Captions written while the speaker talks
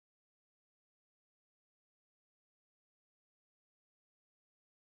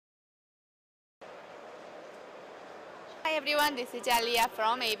everyone, this is Alia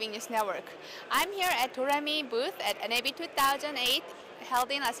from AVING News Network. I'm here at Doremi booth at NAB 2008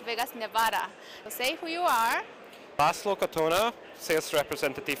 held in Las Vegas, Nevada. So say who you are. Laszlo Katona, sales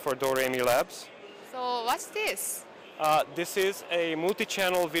representative for Doremi Labs. So what's this? This is a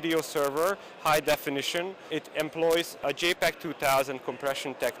multi-channel video server, high definition. It employs a JPEG 2000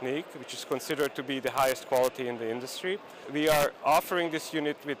 compression technique, which is considered to be the highest quality in the industry. We are offering this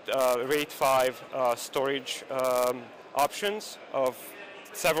unit with RAID 5 storage options of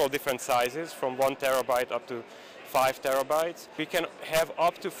several different sizes, from 1 terabyte up to 5 terabytes. We can have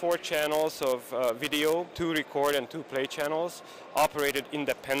up to 4 channels of video, 2 record and 2 play channels, operated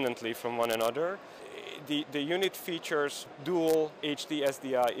independently from one another. The unit features dual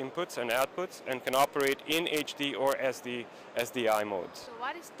HD-SDI inputs and outputs and can operate in HD or SDI modes. So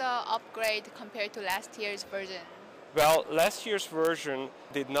what is the upgrade compared to last year's version? Well, last year's version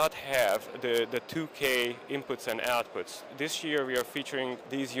did not have the 2K inputs and outputs. This year we are featuring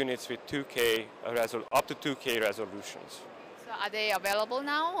these units with up to 2K resolutions. So are they available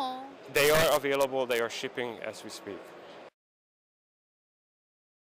now? Or? They are available, they are shipping as we speak.